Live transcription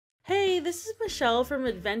this is Michelle from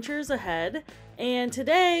Adventures Ahead, and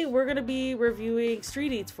today we're going to be reviewing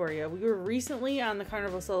street eats for you. We were recently on the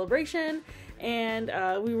Carnival celebration, and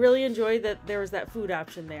we really enjoyed that there was that food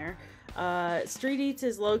option there. Street Eats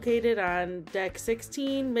is located on deck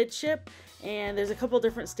 16 midship, and there's a couple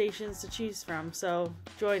different stations to choose from, so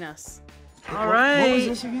join us. All right. What was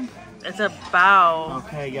this again? It's a bao.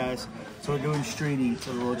 Okay, guys. So we're doing street eats,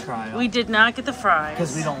 a little trial. We did not get the fries.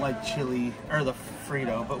 Because we don't like chili, or the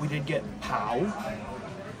Frito, but we did get bao.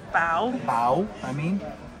 Bao? Bao, I mean.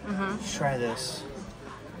 Let's try this.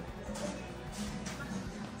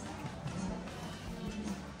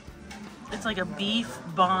 It's like a beef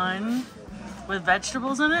bun with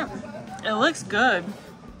vegetables in it. It looks good.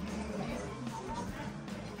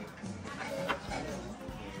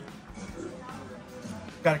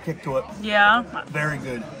 Got a kick to it. Yeah. Very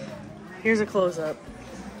good. Here's a close-up.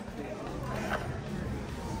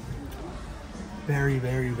 Very,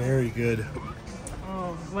 very, very good.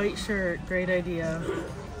 Oh, white shirt. Great idea.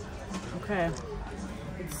 Okay.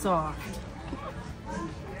 It's soft.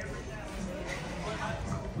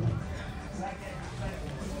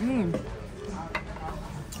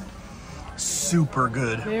 Super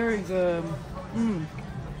good. Very good.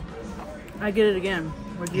 I get it again.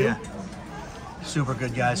 Would you? Yeah. Super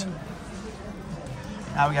good, guys.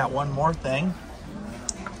 Now we got one more thing.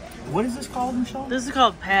 What is this called, Michelle? This is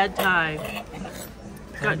called pad thai.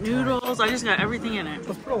 Got noodles. I just got everything in it.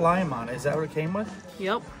 Let's put a lime on it. Is that what it came with?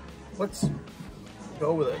 Yep. Let's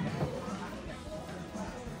go with it.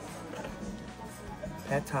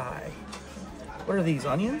 Pad thai. What are these,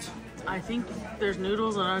 onions? I think there's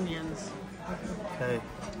noodles and onions. Okay,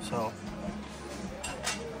 so.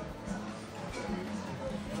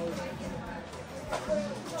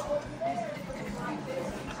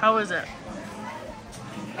 How is it?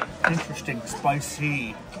 Interesting,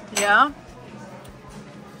 spicy. Yeah?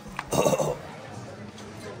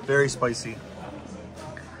 Very spicy.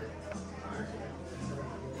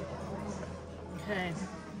 Okay.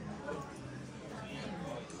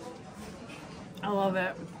 I love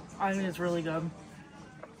it. I think it's really good.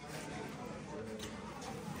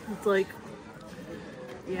 It's like,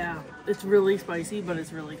 yeah, it's really spicy, but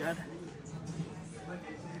it's really good.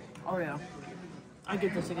 Oh yeah. I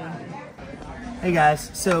get this again. Hey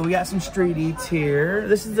guys, so we got some street eats here.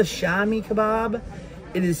 This is the shami kebab.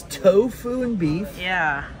 It is tofu and beef.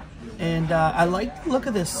 Yeah. And I like the look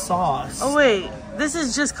of this sauce. Oh wait, this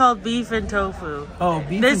is just called beef and tofu. Oh,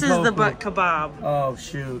 beef this and tofu. This is the butt kebab. Oh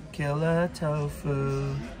shoot, killer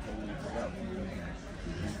tofu.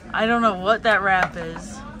 I don't know what that wrap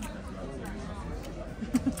is.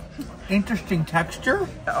 Interesting texture.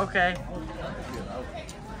 Okay.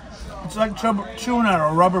 It's like chewing on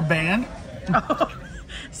a rubber band. Oh,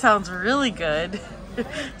 sounds really good.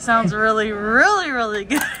 Sounds really, really, really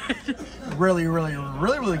good. Really, really,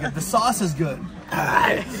 really, really good. The sauce is good.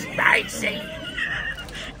 Spicy.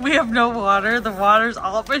 We have no water. The water's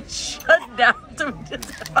all been shut down. So we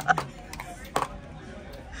just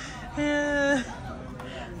yeah.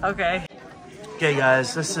 Okay. Okay,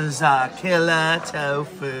 guys, this is killer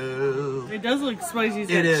tofu. It does look spicy.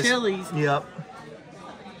 It's got chilies. Yep.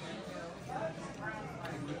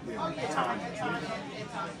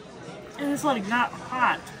 And it's like not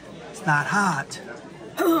hot. It's not hot.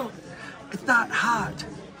 It's not hot.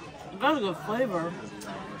 It got a good flavor.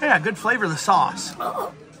 Yeah, good flavor of the sauce.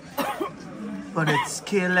 But it's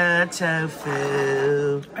killer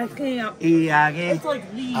tofu. I can't. It's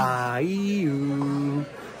like leaves.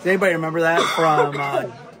 Does anybody remember that from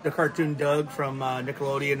the cartoon Doug from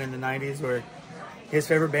Nickelodeon in the 90s where his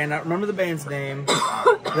favorite band, I don't remember the band's name,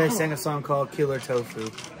 they sang a song called Killer Tofu.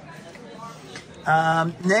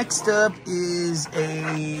 Next up is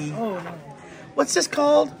a, what's this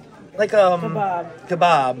called? Like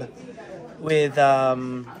kebab with a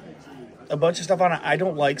bunch of stuff on it I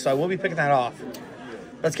don't like, so I will be picking that off.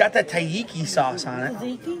 But it's got that taiki sauce on it.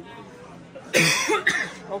 Taiki?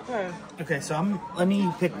 Okay. Okay, so let me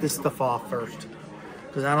pick this stuff off first.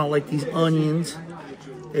 Because I don't like these onions.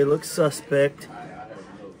 They look suspect.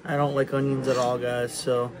 I don't like onions at all, guys,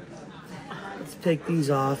 so let's take these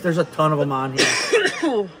off. There's a ton of them on here.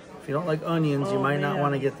 If you don't like onions, you might not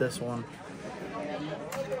want to get this one.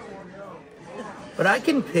 But I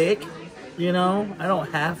can pick, you know, I don't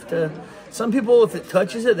have to. Some people, if it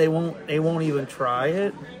touches it, they won't even try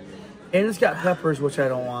it. And it's got peppers, which I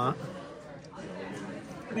don't want.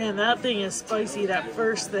 Man, that thing is spicy, that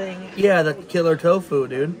first thing. Yeah, the killer tofu,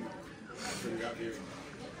 dude.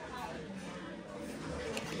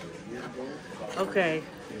 Okay.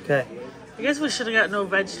 Okay. I guess we should have got no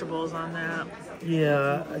vegetables on that.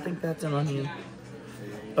 Yeah, I think that's an onion.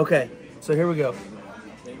 Okay, so here we go.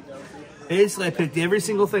 Basically, I picked every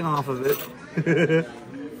single thing off of it.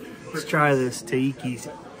 Let's try this Taiki's.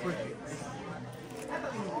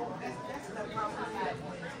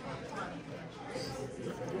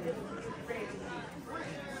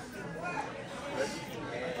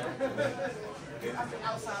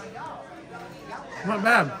 Not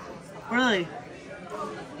bad. Really?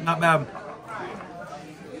 Not bad.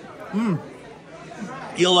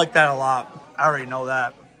 You'll like that a lot. I already know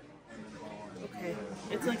that. Okay.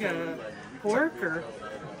 It's like a pork or?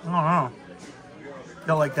 I don't know.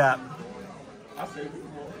 You'll like that.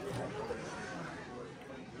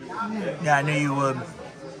 Yeah, I knew you would.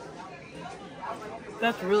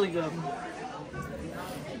 That's really good.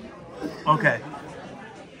 Okay.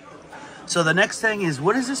 So the next thing is,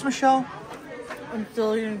 what is this, Michelle? I'm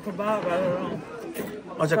still eating kebab. I don't know.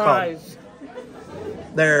 What's it Fries.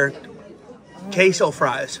 called? They're queso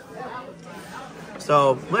fries.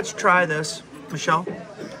 So let's try this, Michelle.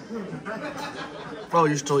 Oh,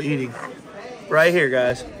 you're still eating. Right here,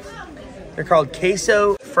 guys. They're called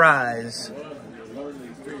queso fries.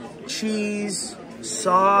 Cheese,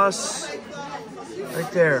 sauce,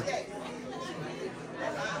 right there.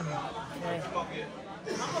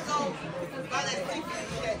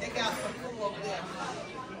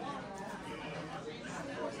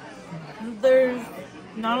 There's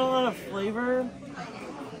not a lot of flavor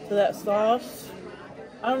to that sauce.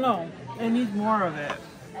 I don't know. It needs more of it.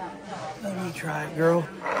 Let me try it, girl.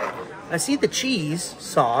 I see the cheese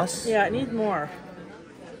sauce. Yeah, it needs more.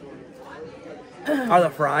 Are the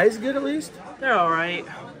fries good at least? They're all right.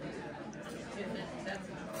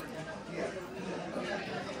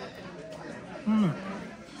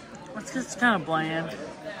 It's just kind of bland.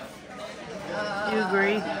 You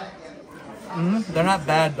agree? They're not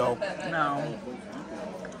bad though. No.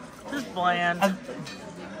 Just bland. I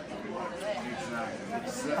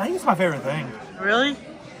think it's my favorite thing. Really?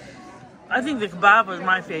 I think the kebab was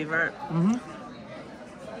my favorite.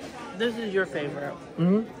 This is your favorite.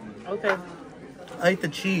 Okay. I like the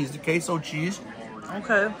cheese, the queso cheese.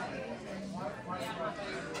 Okay.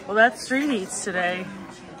 Well, that's Street Eats today.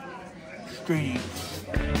 Street.